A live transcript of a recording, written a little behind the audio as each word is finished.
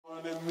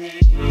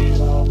What's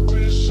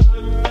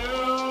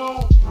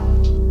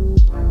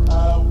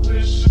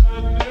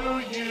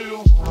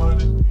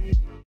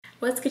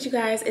good, you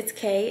guys? It's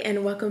Kay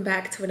and welcome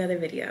back to another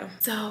video.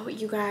 So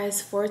you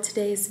guys, for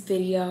today's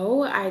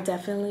video, I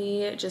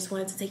definitely just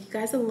wanted to take you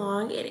guys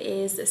along. It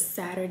is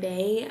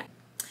Saturday.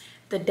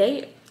 The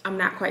date I'm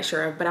not quite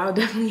sure of, but I'll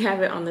definitely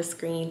have it on the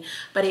screen.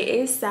 But it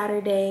is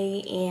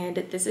Saturday and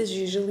this is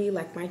usually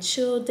like my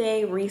chill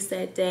day,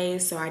 reset day.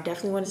 So I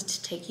definitely wanted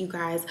to take you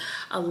guys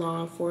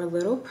along for a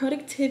little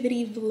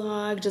productivity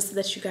vlog just so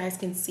that you guys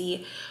can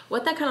see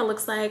what that kind of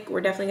looks like.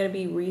 We're definitely going to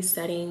be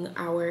resetting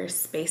our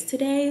space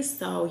today.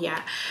 So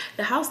yeah,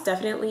 the house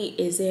definitely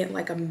isn't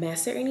like a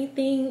mess or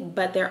anything,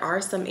 but there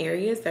are some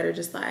areas that are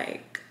just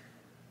like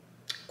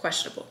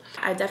questionable.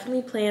 I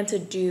definitely plan to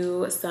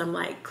do some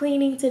like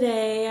cleaning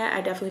today.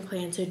 I definitely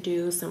plan to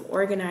do some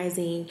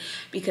organizing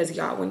because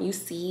y'all, when you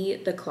see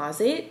the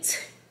closet,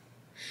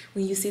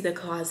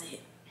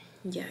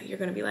 yeah, you're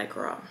gonna be like,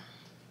 girl,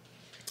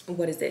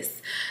 what is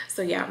this?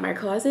 So yeah, my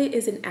closet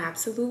is an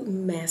absolute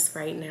mess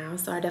right now.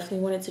 So I definitely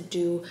wanted to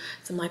do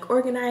some like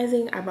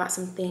organizing. I bought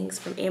some things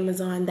from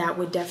Amazon that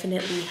would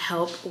definitely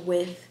help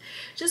with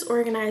just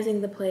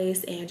organizing the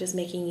place and just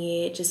making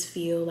it just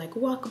feel like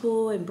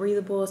walkable and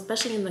breathable,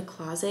 especially in the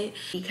closet,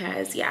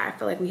 because yeah, I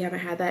feel like we haven't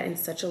had that in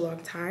such a long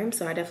time.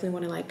 So I definitely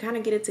want to like kind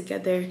of get it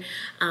together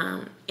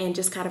and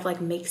just kind of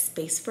like make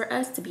space for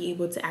us to be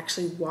able to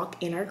actually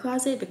walk in our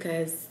closet,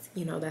 because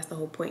you know, that's the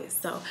whole point.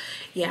 So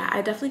yeah,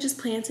 I definitely just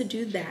plan to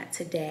do that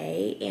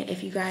today. And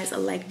if you guys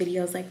like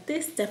videos like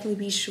this, definitely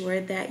be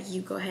sure that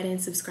you go ahead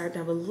and subscribe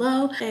down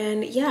below.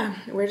 And yeah,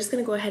 we're just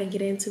gonna go ahead and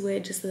get into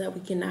it just so that we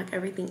can knock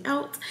everything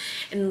out.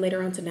 And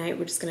later on tonight,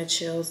 we're just gonna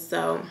chill.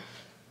 So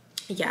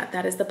yeah,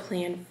 that is the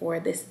plan for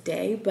this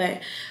day.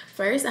 But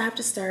first I have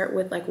to start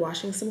with like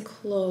washing some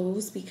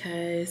clothes,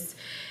 because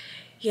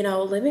you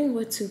know, living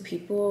with two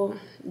people,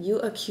 you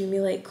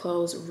accumulate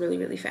clothes really,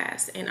 really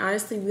fast. And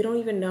honestly, we don't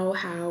even know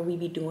how we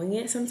be doing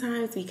it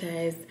sometimes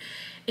because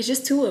it's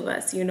just two of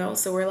us, you know?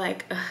 So we're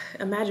like,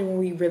 imagine when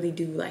we really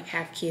do like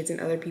have kids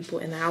and other people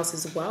in the house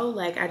as well.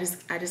 Like I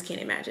just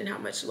can't imagine how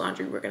much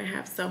laundry we're gonna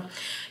have. So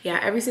yeah,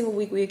 every single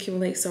week we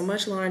accumulate so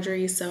much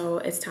laundry. So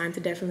it's time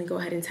to definitely go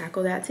ahead and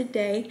tackle that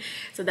today.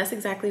 So that's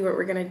exactly what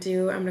we're gonna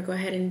do. I'm gonna go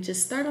ahead and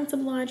just start on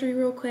some laundry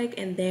real quick,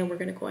 and then we're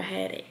gonna go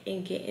ahead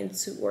and get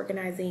into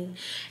organizing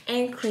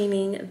and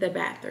cleaning the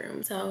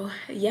bathroom. So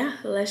yeah,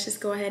 let's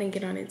just go ahead and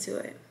get on into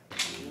it.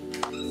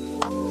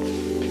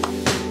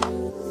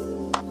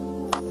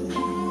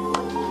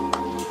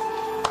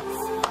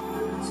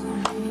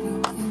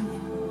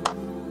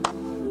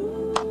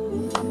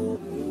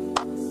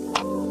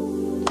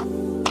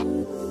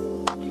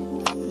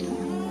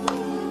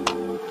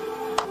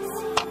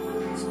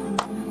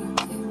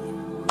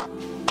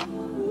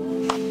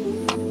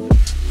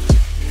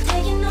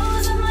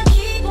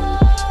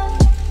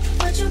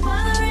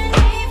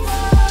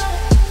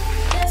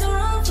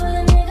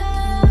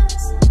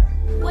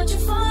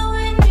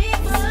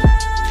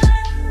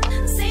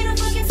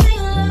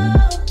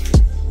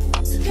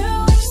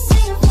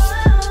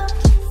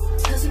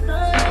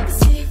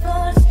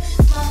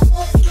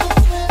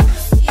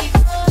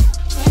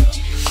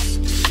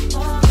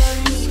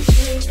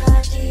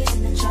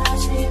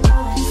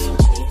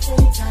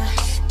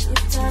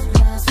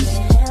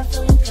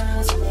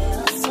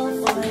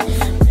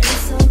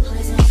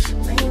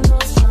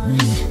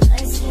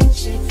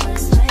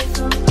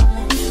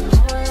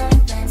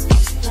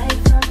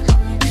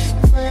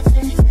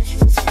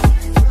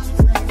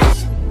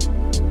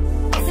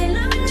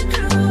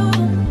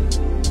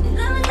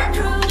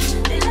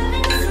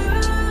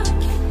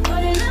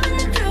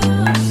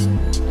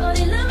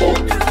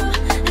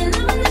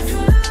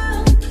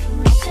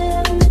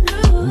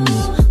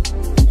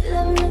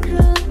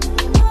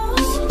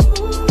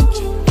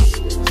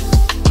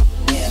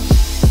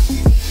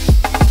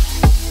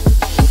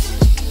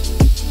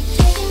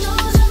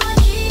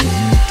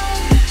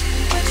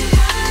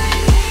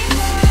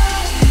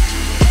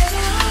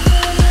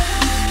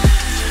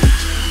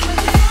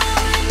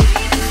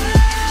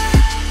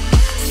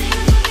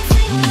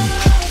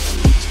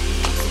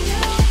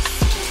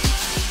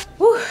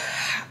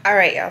 All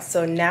right, y'all,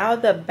 so now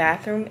the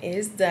bathroom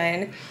is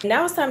done.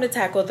 Now it's time to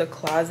tackle the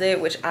closet,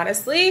 which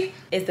honestly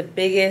is the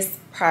biggest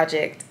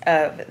project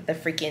of the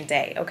freaking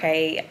day,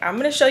 okay? I'm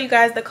gonna show you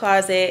guys the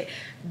closet.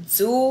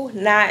 Do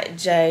not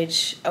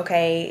judge,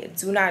 okay?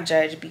 Do not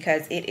judge,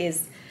 because it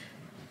is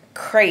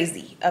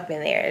crazy up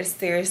in there.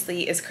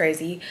 Seriously, it's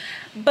crazy.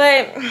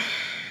 But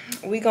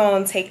we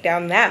gonna take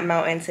down that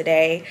mountain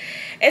today.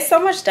 It's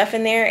so much stuff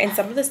in there, and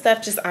some of the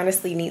stuff just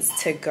honestly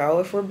needs to go,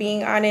 if we're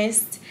being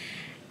honest.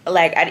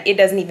 Like, it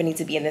doesn't even need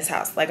to be in this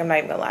house. Like, I'm not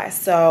even gonna lie.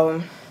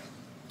 So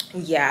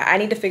yeah, I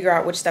need to figure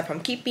out which stuff I'm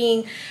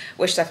keeping,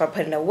 which stuff I'm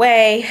putting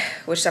away,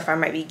 which stuff I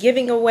might be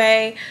giving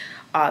away,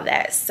 all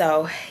that.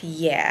 So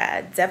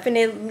yeah,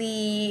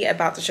 definitely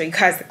about to show you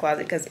guys the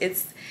closet, because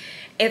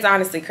it's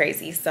honestly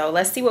crazy. So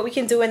let's see what we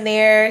can do in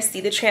there,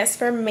 see the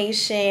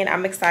transformation.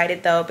 I'm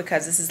excited though,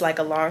 because this is like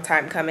a long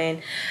time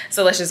coming.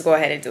 So let's just go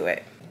ahead and do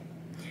it.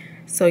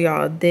 So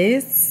y'all,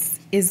 this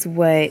is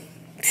what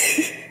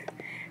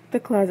the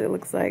closet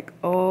looks like.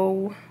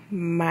 Oh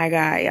my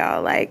god,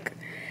 y'all, like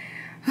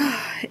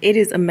it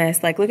is a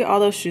mess. Like, look at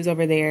all those shoes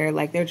over there.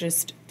 Like, they're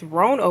just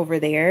thrown over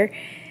there.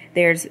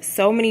 There's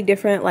so many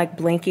different like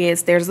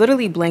blankets. There's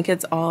literally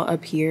blankets all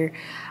up here.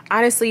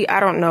 Honestly, I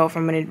don't know if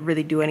I'm gonna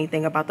really do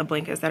anything about the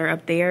blankets that are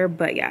up there,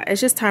 but yeah, it's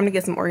just time to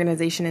get some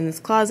organization in this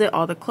closet.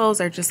 All the clothes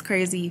are just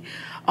crazy.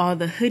 All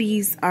the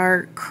hoodies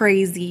are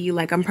crazy.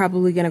 Like, I'm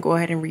probably gonna go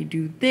ahead and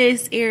redo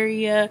this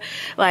area.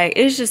 Like,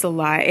 it's just a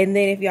lot. And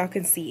then if y'all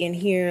can see in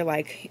here,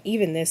 like,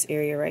 even this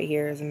area right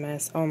here is a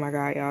mess. Oh my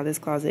god, y'all, this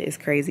closet is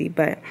crazy.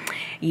 But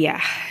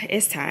yeah,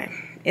 it's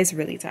time. It's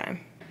really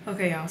time.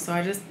 Okay, y'all, so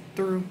I just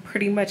threw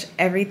pretty much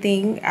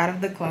everything out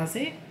of the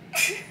closet.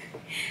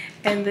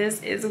 And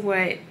this is what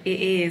it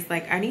is.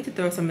 Like, I need to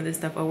throw some of this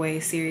stuff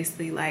away,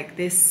 seriously. Like,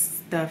 this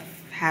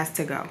stuff has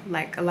to go.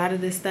 Like, a lot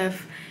of this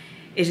stuff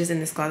is just in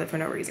this closet for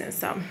no reason.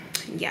 So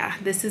yeah,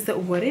 this is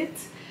what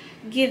it's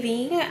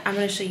giving. I'm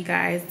gonna show you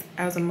guys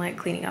as I'm like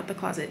cleaning out the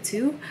closet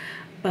too.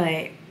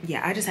 But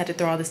yeah, I just had to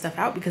throw all this stuff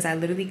out because I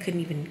literally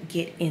couldn't even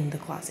get in the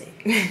closet.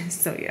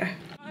 So yeah.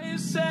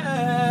 Skirt,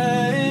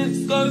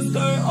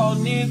 skirt, all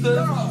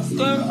niggas.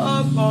 Skirt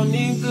up, all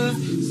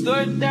niggas.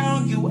 Skirt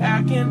down, you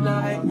acting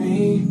like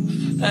me.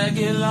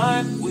 Acting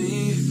like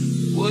we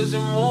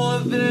wasn't more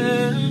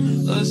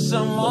than a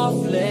summer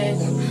fling.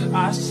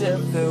 I said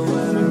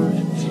farewell,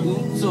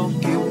 you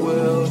took it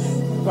well.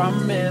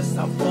 Promise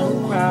I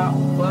won't cry,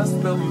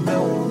 bust the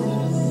milk.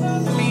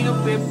 Give me a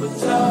paper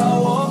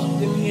towel,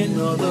 give me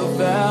another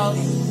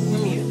value.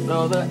 Give me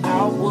another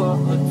hour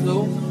or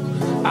two.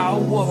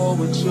 Hour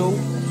with you.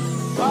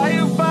 Why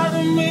you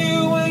bother me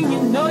when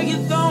you know you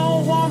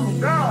don't want me?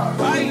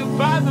 Why you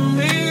bother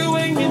me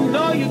when you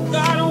know you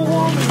gotta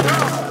want me?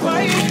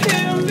 Why you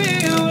kill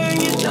me when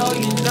you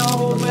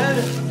know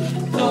better?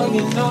 Know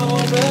you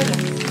know better.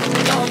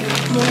 Know you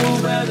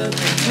know better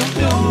than you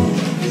do.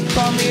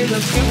 Call me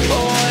looking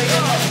for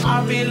you.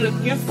 I'll be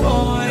looking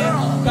for you.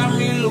 Got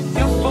me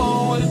looking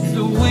forward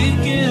to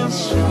weekend.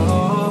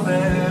 Sure,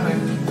 baby.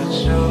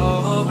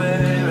 Sure,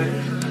 baby.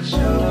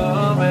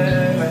 Sure,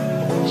 baby.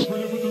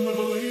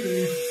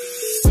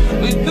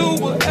 We do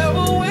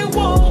whatever we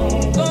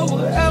want, go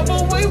wherever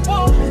we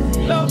want,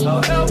 love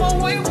however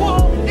we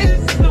want, it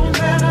don't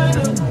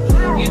matter.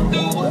 You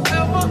do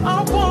whatever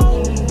I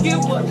want, get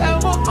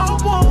whatever I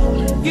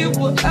want, get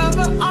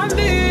whatever I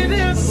need,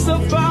 it's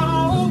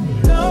about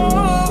love,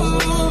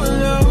 love,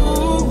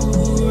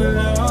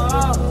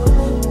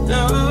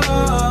 love,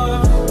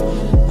 love.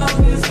 I'm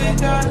just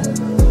got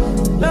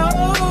love,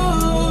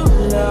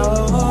 love.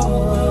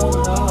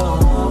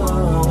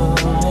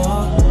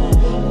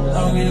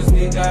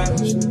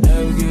 Should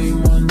never give you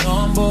my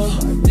number.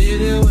 I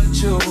did it with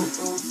you.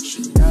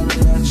 Should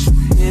never let you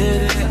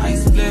hit it. I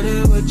split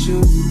it with you.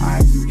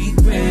 I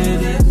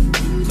regret it.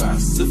 You got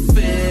some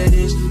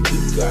fetish. You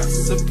got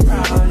some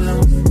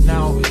problem.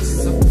 Now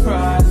it's a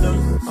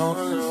problem. Oh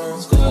no.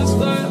 Skirt,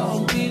 skirt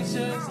on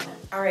beaches.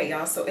 Alright,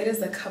 y'all, so it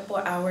is a couple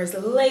hours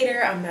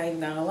later. I'm not even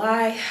gonna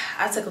lie.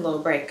 I took a little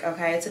break,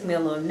 okay? It took me a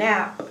little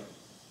nap.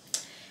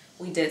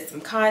 We did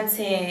some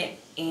content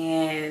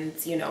and,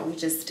 you know, we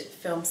just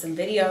filmed some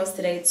videos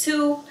today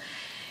too.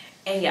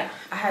 And yeah,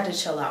 I had to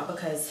chill out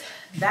because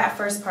that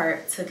first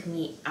part took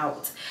me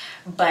out.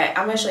 But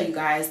I'm gonna show you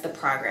guys the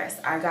progress.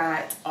 I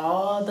got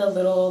all the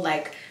little,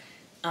 like,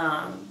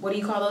 what do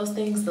you call those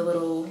things? The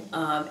little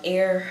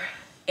air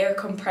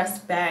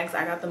compressed bags.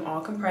 I got them all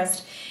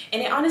compressed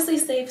and it honestly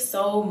saves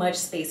so much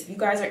space. If you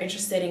guys are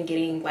interested in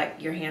getting like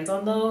your hands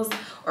on those,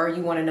 or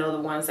you want to know the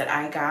ones that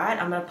I got,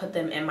 I'm gonna put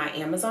them in my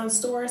Amazon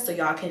store, so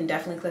y'all can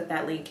definitely click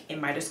that link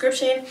in my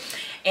description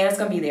and it's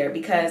gonna be there,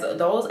 because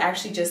those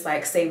actually just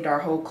like saved our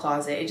whole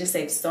closet. It just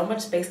saves so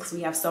much space because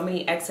we have so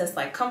many excess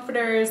like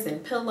comforters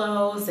and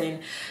pillows and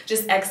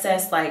just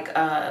excess like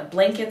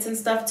blankets and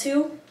stuff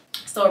too.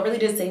 So it really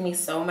did save me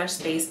so much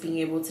space being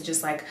able to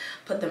just like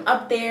put them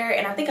up there.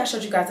 And I think I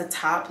showed you guys the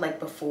top like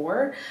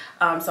before.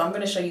 So I'm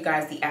going to show you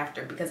guys the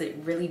after, because it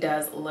really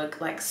does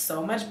look like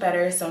so much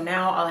better. So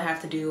now all I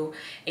have to do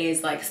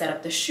is like set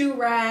up the shoe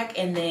rack,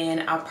 and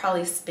then I'll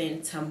probably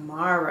spend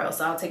tomorrow.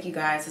 So I'll take you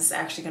guys, this is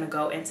actually going to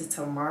go into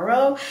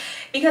tomorrow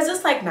because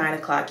it's like 9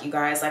 o'clock, you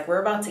guys. Like,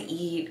 we're about to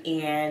eat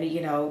and,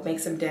 you know, make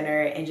some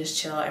dinner and just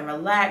chill and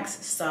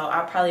relax. So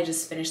I'll probably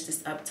just finish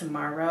this up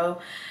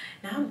tomorrow.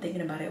 Now I'm thinking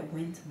about it,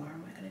 when tomorrow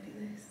am I gonna do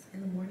this? In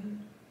the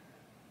morning?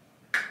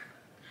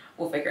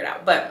 We'll figure it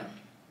out. But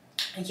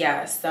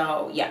yeah,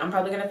 so yeah, I'm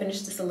probably gonna finish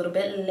this a little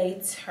bit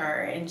later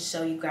and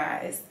show you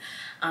guys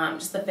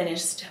just the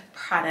finished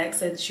product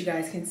so that you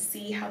guys can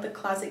see how the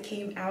closet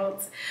came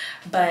out.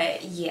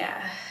 But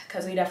yeah,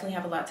 because we definitely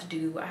have a lot to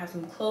do. I have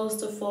some clothes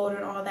to fold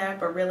and all that,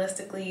 but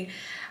realistically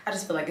I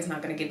just feel like it's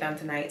not gonna get done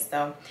tonight.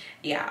 So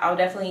yeah, I'll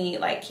definitely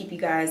like keep you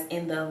guys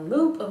in the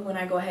loop of when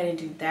I go ahead and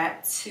do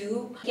that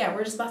too. Yeah,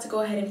 we're just about to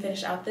go ahead and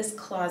finish out this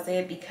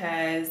closet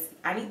because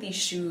I need these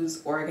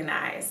shoes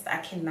organized. I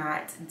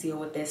cannot deal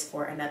with this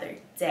for another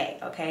day,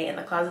 okay? And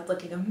the closet's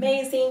looking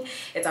amazing.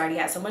 It's already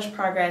had so much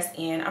progress,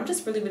 and I'm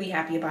just really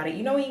happy about it.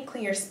 You know when you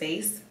clean your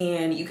space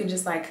and you can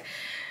just like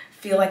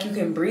feel like you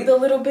can breathe a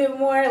little bit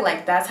more,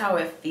 like that's how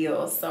it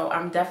feels. So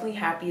I'm definitely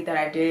happy that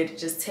I did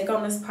just take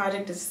on this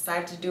project,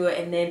 decide to do it.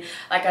 And then,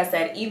 like I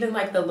said, even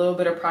like the little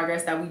bit of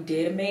progress that we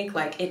did make,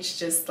 like it's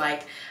just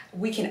like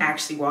we can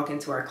actually walk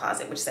into our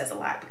closet, which says a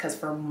lot, because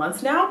for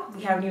months now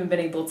we haven't even been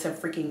able to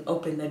freaking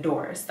open the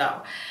door.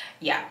 So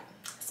yeah,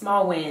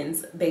 small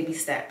wins, baby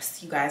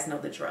steps, you guys know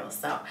the drill.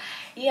 So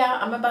yeah,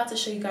 I'm about to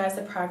show you guys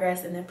the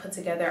progress and then put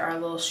together our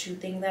little shoe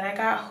thing that I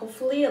got.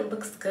 Hopefully it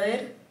looks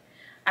good.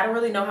 I don't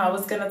really know how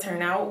it's gonna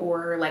turn out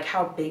or like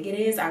how big it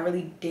is. I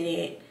really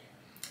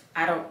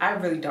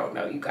don't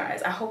know, you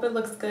guys. I hope it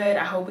looks good.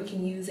 I hope we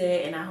can use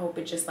it, and I hope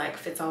it just like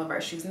fits all of our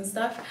shoes and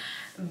stuff.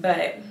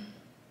 But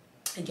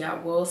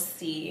yeah, we'll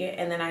see.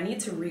 And then I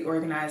need to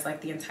reorganize like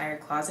the entire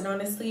closet,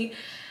 honestly.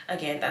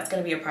 Again, that's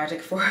gonna be a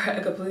project for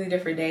a completely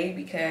different day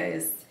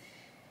because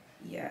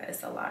yeah,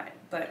 it's a lot.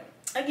 But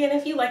again,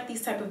 if you like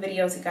these type of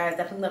videos, you guys,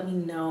 definitely let me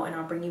know and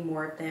I'll bring you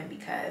more of them,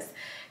 because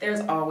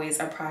there's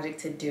always a project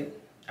to do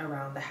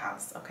around the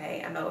house,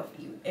 okay? I know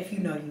if you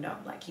know, you know,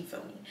 like, you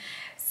feel me?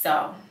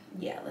 So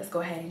yeah, let's go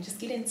ahead and just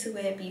get into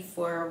it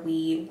before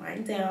we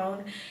wind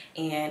down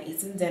and eat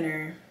some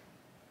dinner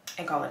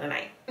and call it a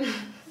night.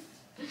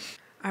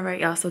 All right,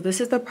 y'all, so this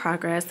is the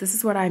progress. This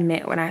is what I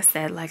meant when I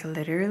said, like,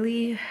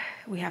 literally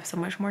we have so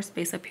much more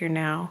space up here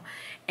now.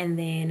 And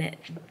then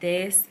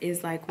this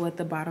is like what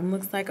the bottom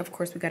looks like. Of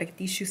course, we got to get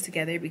these shoes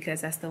together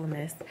because that's still a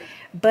mess,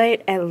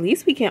 but at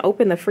least we can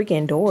open the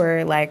freaking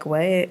door. Like,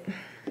 what?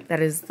 That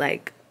is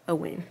like a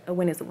win. A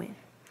win is a win.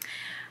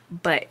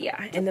 But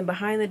yeah, and then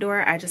behind the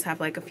door I just have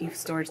like a few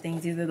storage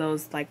things. These are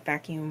those like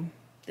vacuum,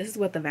 this is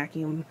what the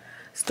vacuum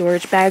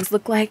storage bags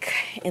look like.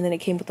 And then it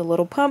came with a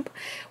little pump,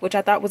 which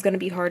I thought was going to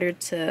be harder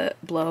to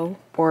blow,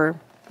 or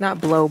not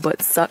blow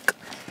but suck.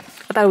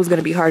 I thought it was going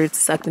to be harder to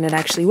suck than it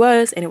actually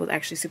was, and it was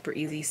actually super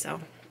easy.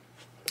 So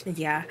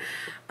yeah,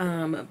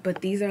 but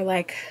these are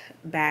like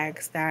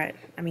bags that,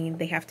 I mean,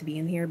 they have to be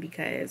in here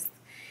because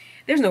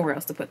there's nowhere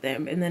else to put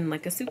them. And then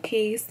like a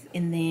suitcase,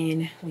 and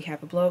then we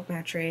have a blow-up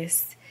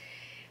mattress,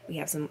 we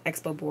have some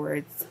expo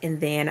boards, and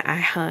then I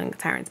hung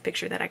Tyron's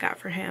picture that I got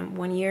for him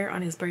 1 year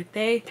on his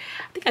birthday.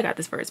 I think I got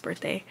this for his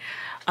birthday.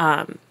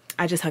 I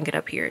just hung it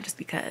up here just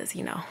because,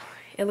 you know,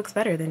 it looks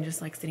better than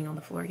just like sitting on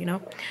the floor, you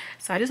know?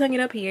 So I just hung it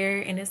up here,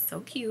 and it's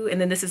so cute.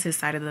 And then this is his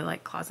side of the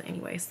like closet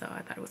anyway, so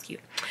I thought it was cute.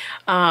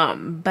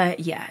 But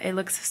yeah, it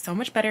looks so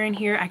much better in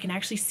here. I can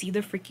actually see the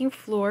freaking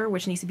floor,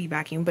 which needs to be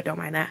vacuumed, but don't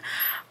mind that.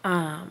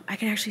 I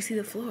can actually see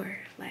the floor.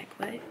 Like,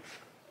 what?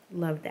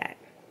 Love that.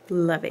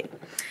 Love it.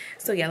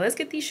 So yeah, let's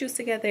get these shoes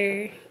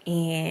together,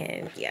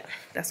 and yeah,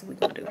 that's what we're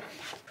gonna do.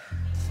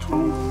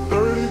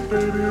 2:30,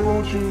 baby,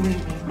 won't you meet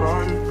me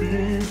by the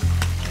beach?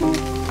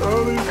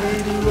 Early,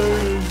 baby,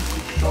 late,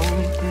 show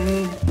me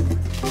things.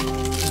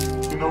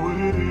 You know what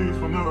it is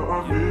whenever I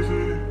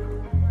visit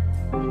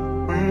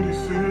Windy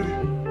City.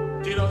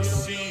 Did I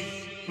see?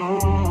 No,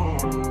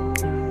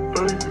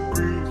 30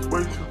 degrees,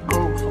 way to go,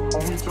 so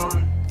hold me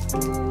tight.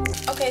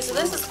 Okay, so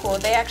this is cool.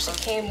 They actually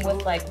came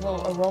with like little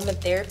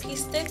aromatherapy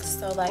sticks,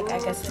 so like I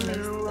guess it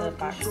makes the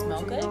box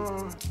smell good.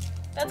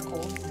 That's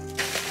cool.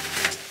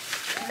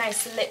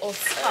 Nice little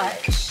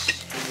touch.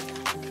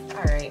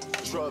 All right,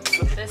 this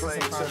is a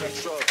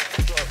project.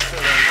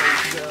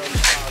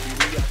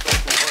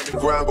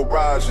 Ground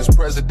garages,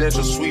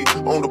 presidential suite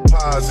on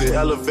deposit,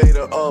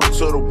 elevator up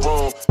to the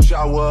room,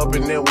 shower up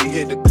and then we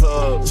hit the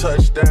club.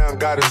 Touchdown,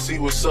 gotta see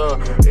what's up.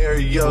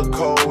 Area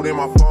code in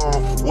my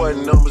phone. What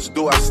numbers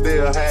do I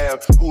still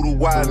have? Who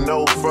do I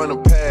know from the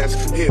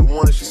past? Hit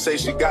one, she say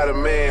she got a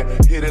man.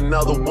 Hit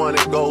another one,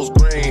 it goes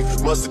green.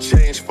 Must have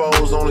changed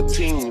foes on the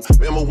team.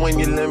 Remember when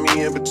you let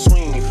me in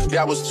between?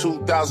 That was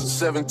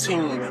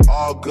 2017.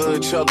 All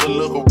good, chuck a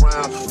look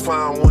around.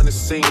 Find one to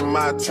see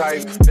my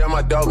type. Damn,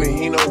 my dog and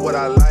he know what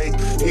I like.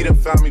 He done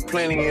found me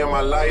plenty in my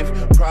life.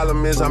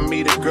 Problem is I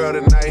meet a girl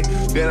tonight,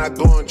 then I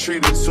go and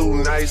treat her too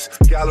nice.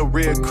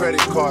 Galleria credit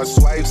card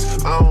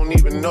swipes. I don't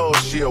even know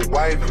if she a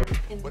wife.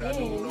 And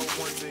then you're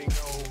supposed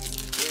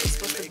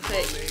to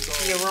put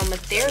the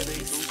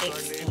aromatherapy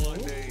sticks in.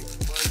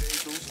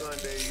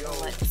 So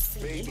let's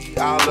see.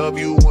 I'll love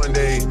you one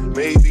day,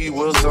 maybe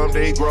we'll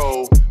someday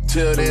grow.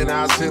 Till then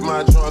I'll sit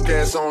my drunk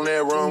ass on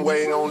that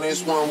runway, on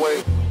this one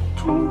way.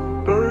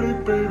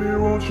 2:30, baby,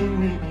 won't you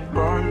meet me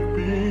by the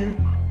beach?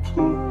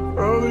 Too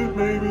early,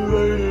 maybe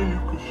later, you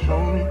could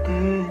show me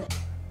things.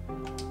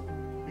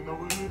 You know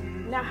what it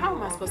is. Now, how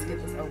am I supposed to get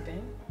this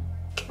open?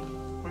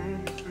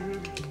 Damn.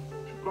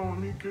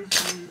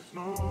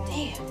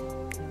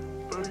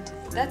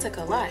 That took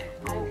a lot.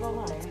 I ain't gonna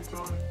lie.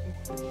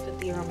 Put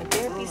the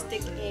aromatherapy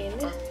stick in.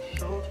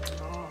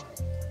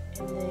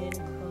 And then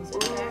close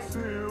it back.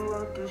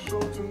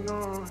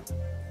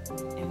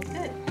 And we're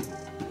good.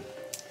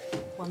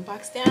 One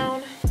box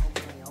down.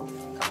 A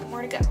couple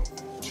more to go.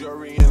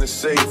 Jury in the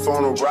safe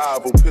on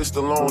arrival,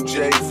 pistol on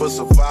Jay for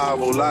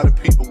survival. A lot of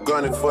people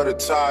gunning for the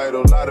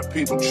title, a lot of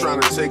people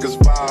trying to take us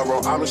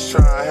viral. I'm just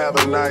trying to have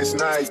a nice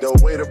night though.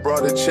 Waiter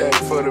brought a check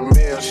for the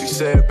meal. She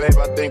said, babe,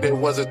 I think there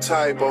was a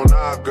typo.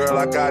 Nah, girl,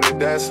 I got it,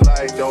 that's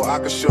light though. I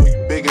can show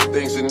you bigger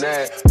things than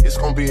that. It's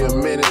gonna be a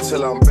minute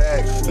till I'm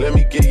back. Let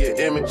me get you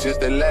images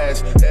that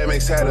last.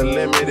 Amex had a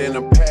limit in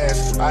the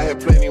past. I had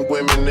plenty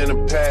women in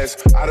the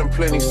past. I done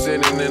plenty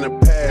sinning in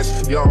the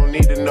past. You don't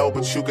need to know,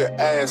 but you can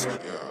ask.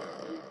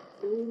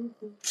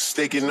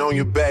 Sticking on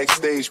your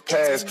backstage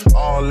pass,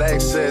 all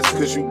access,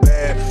 cause you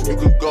bad. You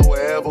could go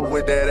wherever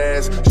with that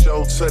ass.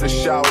 Show to the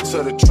shower,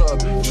 to the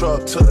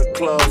truck to the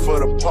club for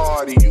the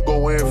party. You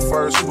go in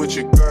first with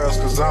your girls,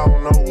 cause I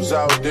don't know who's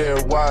out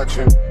there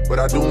watching. But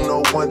I do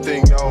know one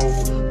thing, though.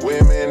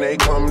 Women, they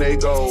come, they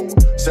go.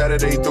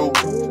 Saturday through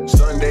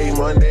Sunday,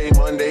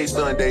 Monday,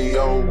 Sunday,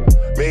 yo.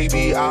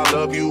 Maybe I'll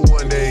love you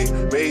one day,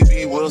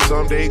 maybe we'll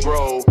someday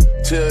grow.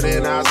 Till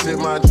then, I'll sit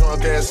my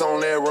drunk ass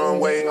on that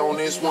runway, on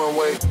this one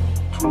way.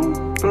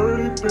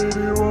 2:30,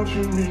 baby, won't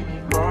you meet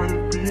me by the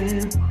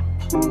beam?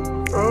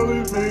 Too early,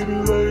 maybe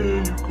later,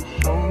 you can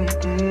show me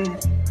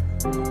things.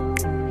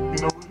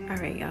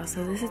 Alright, y'all,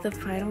 so this is the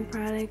final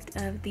product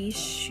of the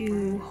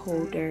shoe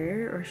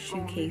holder or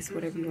shoe case,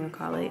 whatever you want to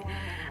call it.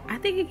 I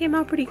think it came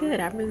out pretty good.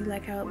 I really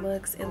like how it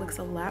looks. It looks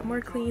a lot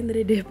more clean than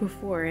it did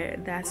before,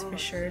 that's for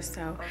sure.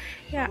 So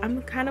yeah,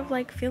 I'm kind of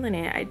like feeling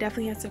it. It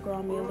definitely has to grow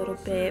on me a little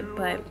bit,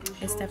 but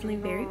it's definitely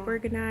very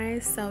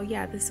organized. So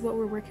yeah, this is what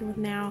we're working with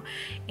now,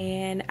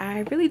 and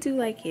I really do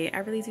like it. I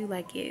really do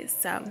like it.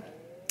 So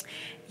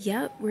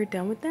yep, we're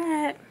done with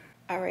that.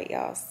 All right,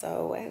 y'all,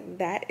 so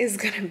that is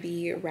gonna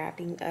be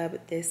wrapping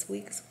up this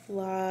week's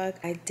vlog.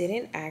 I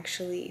didn't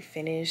actually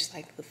finish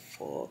like the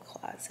full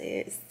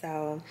closet,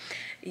 so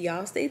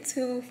y'all stay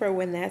tuned for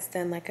when that's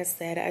done. Like I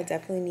said, I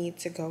definitely need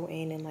to go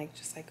in and like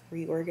just like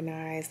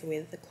reorganize the way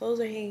that the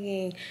clothes are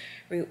hanging,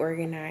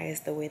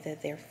 reorganize the way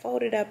that they're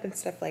folded up and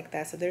stuff like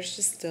that. So there's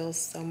just still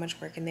so much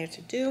work in there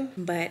to do,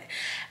 but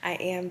I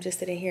am just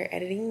sitting here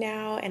editing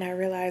now, and I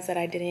realized that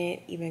I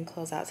didn't even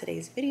close out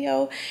today's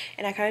video,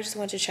 and I kind of just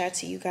want to chat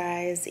to you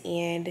guys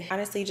and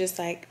honestly just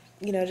like,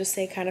 you know, just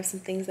say kind of some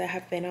things that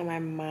have been on my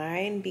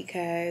mind,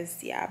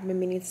 because yeah, I've been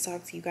meaning to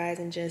talk to you guys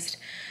and just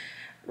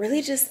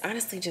really just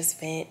honestly just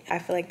vent. I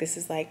feel like this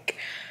is like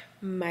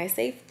my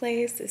safe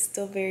place. It's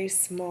still very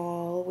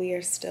small. We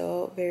are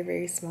still very,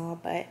 very small,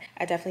 but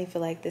I definitely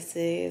feel like this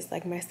is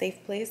like my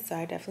safe place. So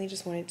I definitely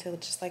just wanted to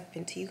just like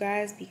vent to you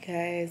guys,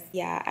 because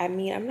yeah, I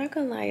mean, I'm not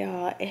gonna lie,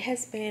 y'all, it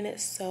has been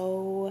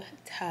so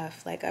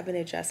tough, like of an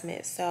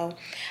adjustment. So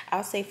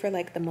I'll say for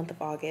like the month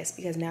of August,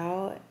 because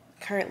now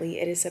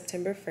currently it is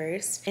September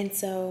 1st, and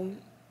so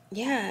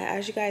yeah,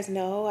 as you guys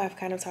know, I've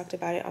kind of talked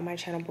about it on my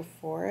channel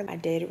before. I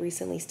did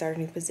recently start a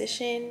new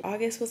position.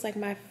 August was like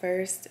my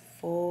first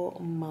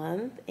full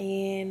month,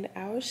 and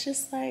I was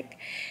just like,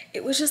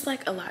 it was just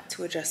like a lot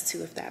to adjust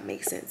to, if that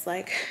makes sense.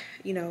 Like,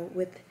 you know,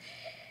 with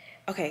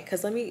okay,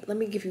 because let me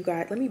give you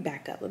guys, let me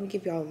back up, let me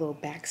give y'all a little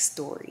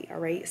backstory. All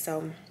right,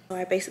 so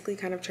I basically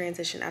kind of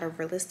transitioned out of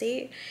real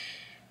estate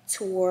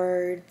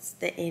towards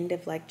the end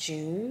of like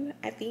June.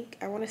 I think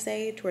I want to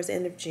say towards the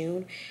end of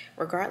June.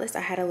 Regardless, I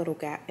had a little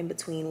gap in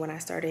between when I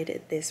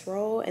started this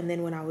role and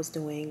then when I was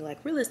doing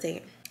like real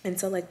estate. And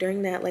so like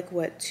during that like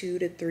what 2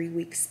 to 3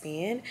 week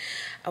span,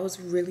 I was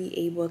really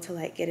able to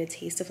like get a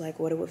taste of like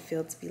what it would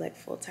feel to be like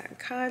full-time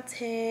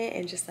content,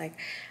 and just like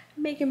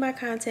making my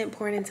content,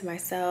 pouring into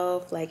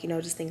myself, like, you know,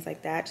 just things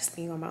like that, just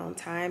being on my own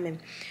time and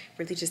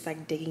really just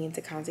like digging into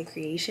content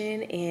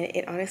creation. And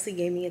it honestly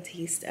gave me a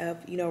taste of,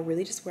 you know,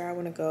 really just where I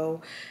want to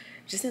go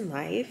just in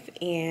life,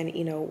 and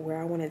you know, where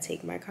I want to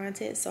take my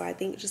content. So I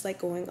think just like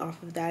going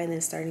off of that and then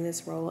starting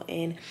this role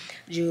in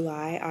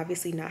July,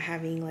 obviously not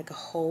having like a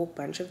whole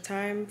bunch of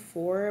time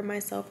for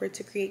myself or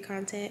to create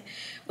content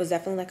was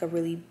definitely like a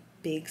really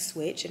big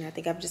switch. And I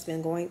think I've just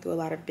been going through a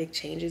lot of big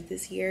changes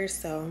this year.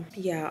 So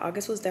yeah,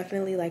 August was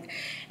definitely like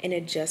an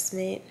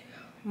adjustment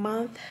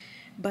month,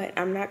 but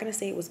I'm not gonna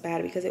say it was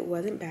bad, because it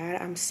wasn't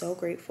bad. I'm so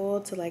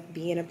grateful to like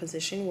be in a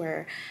position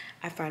where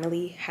I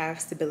finally have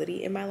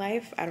stability in my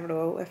life. I don't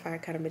know if I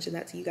kind of mentioned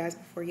that to you guys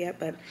before yet,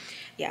 but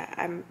yeah,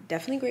 I'm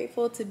definitely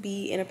grateful to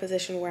be in a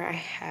position where I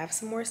have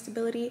some more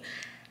stability,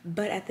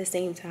 but at the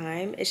same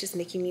time, it's just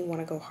making me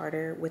want to go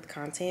harder with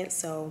content.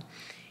 So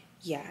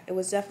yeah, it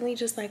was definitely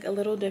just like a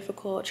little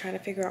difficult trying to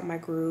figure out my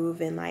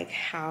groove and like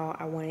how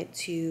I wanted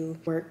to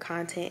work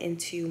content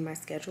into my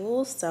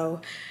schedule.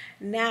 So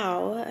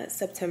now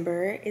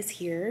September is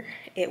here.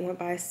 It went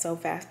by so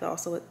fast, but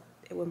also it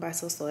went by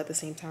so slow at the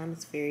same time.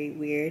 It's very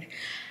weird.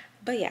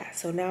 But yeah,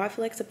 so now I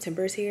feel like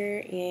September is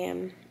here,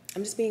 and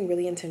I'm just being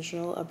really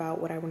intentional about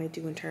what I want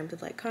to do in terms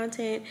of like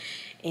content,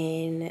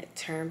 in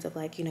terms of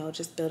like, you know,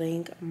 just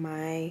building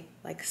my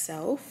like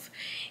self.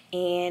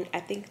 And I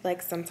think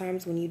like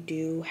sometimes when you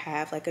do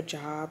have like a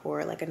job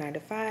or like a 9 to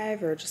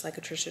 5 or just like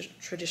a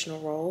traditional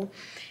role,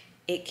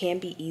 it can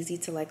be easy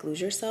to like lose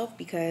yourself,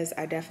 because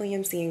I definitely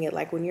am seeing it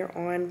like when you're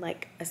on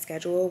like a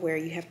schedule where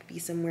you have to be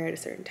somewhere at a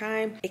certain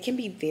time, it can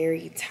be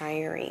very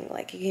tiring.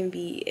 Like it can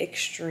be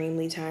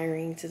extremely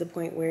tiring to the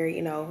point where,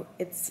 you know,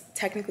 it's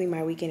technically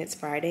my weekend, it's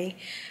Friday,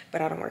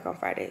 but I don't work on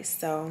Fridays.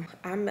 So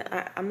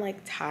I'm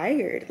like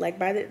tired. Like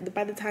by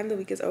the time the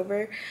week is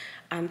over,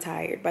 I'm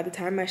tired. By the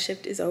time my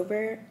shift is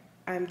over,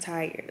 I'm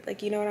tired.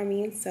 Like, you know what I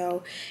mean?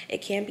 So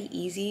it can be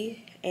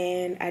easy,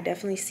 and I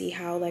definitely see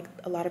how like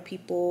a lot of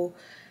people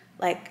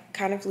like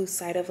kind of lose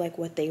sight of like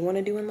what they want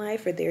to do in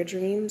life, or their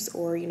dreams,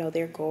 or you know,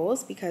 their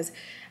goals, because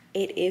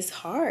it is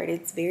hard.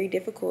 It's very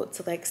difficult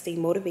to like stay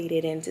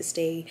motivated and to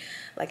stay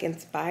like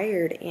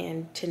inspired,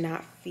 and to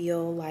not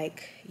feel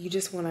like you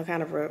just want to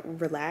kind of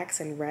relax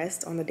and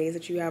rest on the days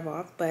that you have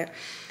off. But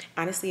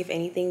honestly, if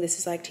anything, this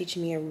is like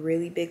teaching me a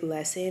really big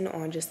lesson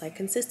on just like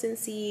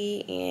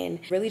consistency, and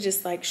really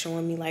just like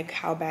showing me like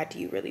how bad do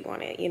you really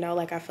want it, you know?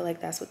 Like I feel like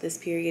that's what this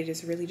period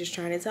is really just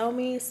trying to tell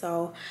me.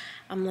 So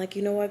I'm like,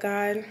 you know what,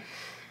 God,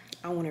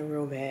 I want it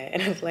real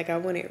bad. Like I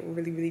want it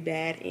really, really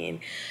bad, and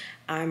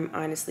I'm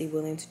honestly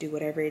willing to do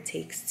whatever it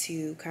takes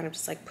to kind of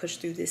just like push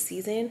through this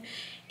season,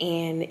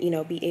 and you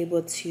know, be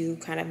able to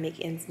kind of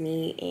make ends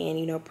meet, and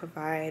you know,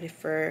 provide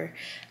for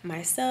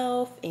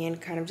myself, and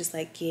kind of just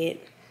like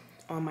get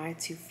on my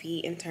 2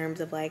 feet in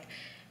terms of like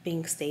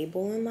being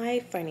stable in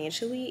life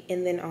financially,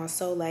 and then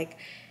also like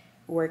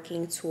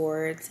working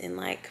towards and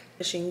like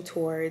pushing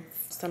towards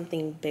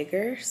something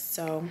bigger.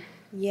 So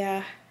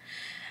yeah,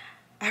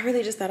 I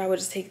really just thought I would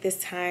just take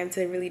this time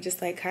to really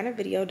just like kind of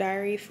video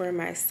diary for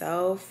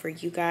myself, for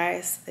you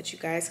guys, that you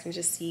guys can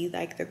just see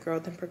like the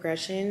growth and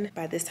progression.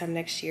 By this time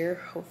next year,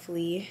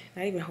 hopefully,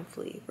 not even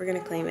hopefully, we're gonna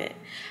claim it.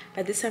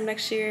 By this time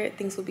next year,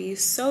 things will be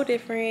so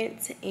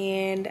different,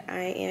 and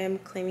I am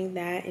claiming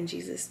that in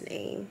Jesus'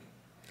 name.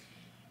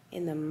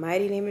 In the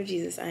mighty name of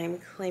Jesus, I am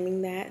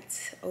claiming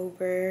that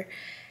over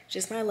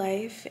just my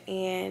life,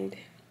 and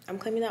I'm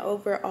claiming that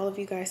over all of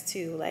you guys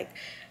too. Like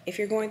if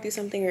you're going through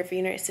something, or if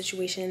you're in a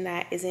situation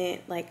that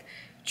isn't like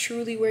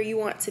truly where you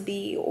want to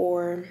be,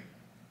 or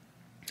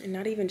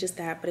not even just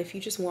that, but if you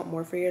just want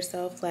more for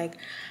yourself, like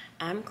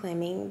I'm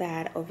claiming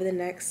that over the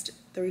next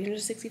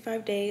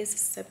 365 days,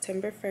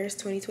 September 1st,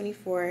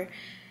 2024,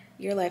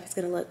 your life is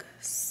going to look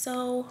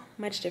so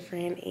much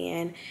different.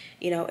 And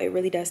you know, it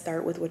really does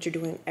start with what you're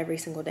doing every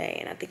single day,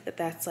 and I think that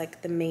that's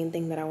like the main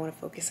thing that I want to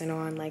focus in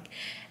on, like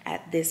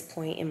at this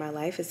point in my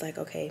life, is like,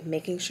 okay,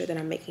 making sure that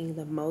I'm making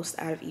the most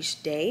out of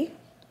each day,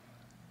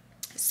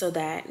 so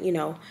that, you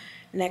know,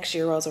 next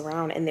year rolls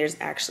around and there's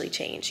actually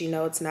change. You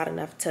know, it's not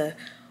enough to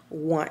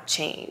want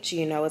change,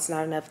 you know, it's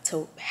not enough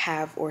to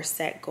have or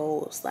set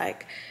goals.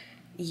 Like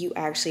you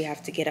actually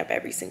have to get up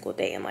every single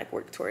day and like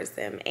work towards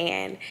them.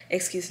 And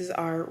excuses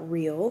are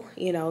real,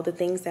 you know, the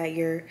things that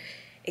you're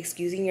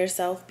excusing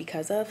yourself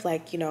because of,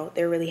 like, you know,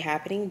 they're really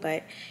happening,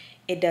 but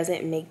it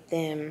doesn't make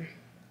them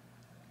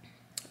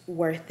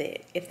worth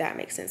it, if that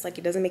makes sense. Like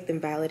it doesn't make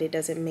them valid, it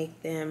doesn't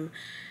make them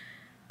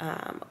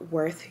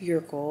worth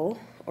your goal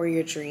or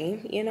your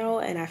dream, you know.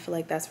 And I feel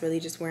like that's really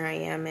just where I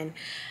am, and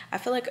I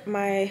feel like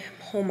my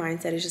whole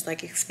mindset is just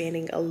like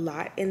expanding a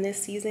lot in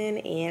this season,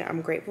 and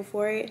I'm grateful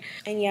for it.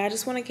 And yeah, I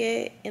just want to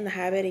get in the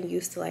habit and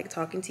used to like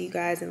talking to you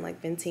guys and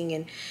like venting,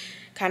 and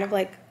kind of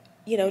like,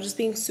 you know, just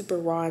being super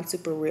raw and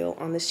super real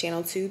on this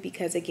channel too,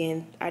 because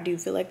again, I do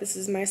feel like this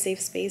is my safe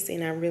space,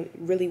 and I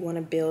really want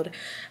to build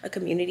a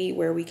community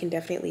where we can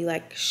definitely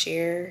like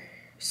share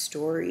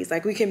stories,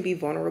 like we can be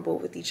vulnerable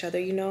with each other,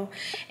 you know,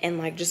 and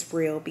like just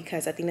real,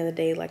 because at the end of the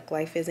day, like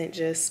life isn't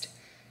just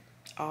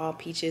all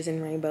peaches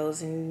and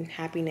rainbows and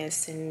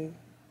happiness, and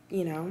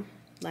you know,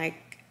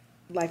 like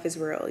life is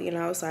real, you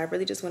know. So I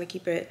really just want to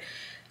keep it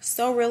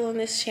so real on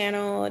this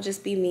channel,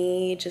 just be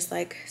me, just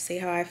like say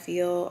how I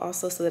feel,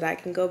 also so that I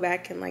can go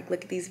back and like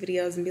look at these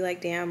videos and be like,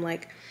 damn,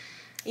 like,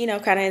 you know,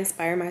 kind of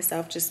inspire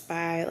myself just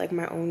by like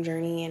my own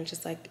journey and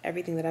just like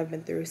everything that I've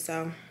been through.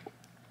 So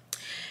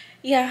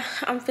yeah,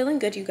 I'm feeling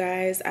good, you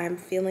guys. I'm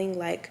feeling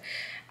like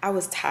I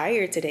was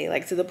tired today,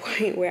 like to the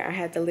point where I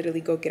had to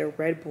literally go get a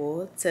Red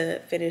Bull to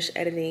finish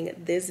editing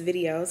this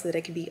video so that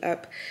it could be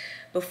up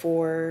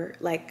before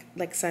like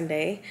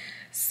Sunday.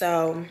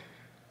 So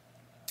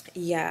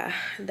yeah,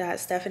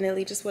 that's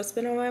definitely just what's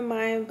been on my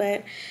mind.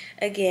 But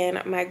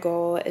again, my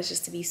goal is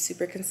just to be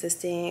super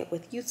consistent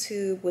with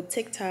YouTube, with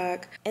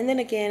TikTok. And then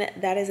again,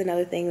 that is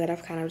another thing that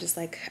I've kind of just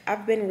like,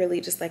 I've been really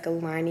just like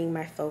aligning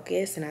my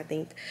focus, and I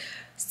think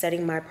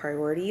setting my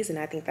priorities. And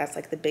I think that's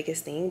like the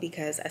biggest thing,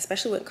 because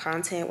especially with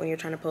content, when you're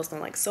trying to post on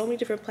like so many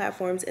different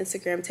platforms,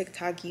 Instagram,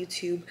 TikTok,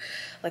 YouTube,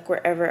 like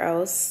wherever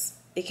else,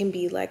 it can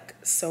be like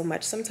so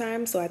much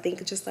sometimes. So I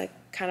think just like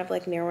kind of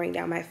like narrowing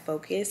down my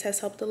focus has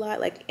helped a lot,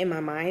 like in my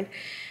mind.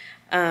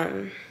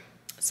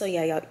 So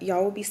yeah,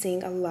 y'all will be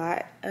seeing a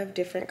lot of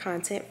different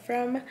content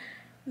from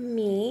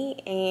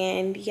me.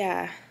 And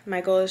yeah,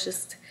 my goal is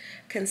just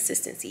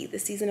consistency. The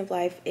season of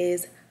life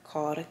is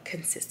called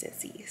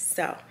consistency.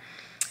 So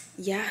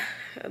yeah,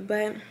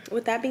 but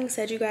with that being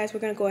said, you guys, we're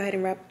gonna go ahead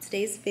and wrap up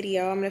today's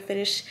video. I'm gonna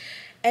finish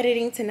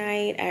editing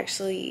tonight.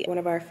 Actually, one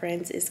of our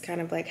friends is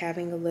kind of like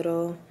having a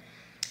little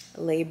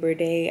Labor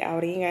Day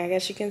outing, I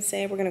guess you can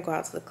say. We're gonna go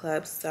out to the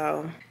club.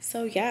 So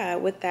yeah,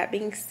 with that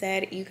being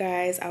said, you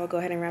guys, I will go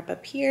ahead and wrap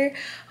up here.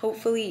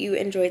 Hopefully you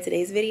enjoyed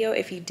today's video.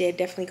 If you did,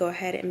 definitely go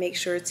ahead and make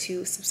sure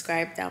to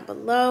subscribe down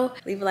below,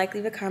 leave a like,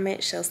 leave a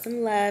comment, show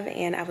some love,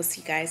 and I will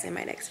see you guys in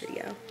my next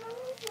video.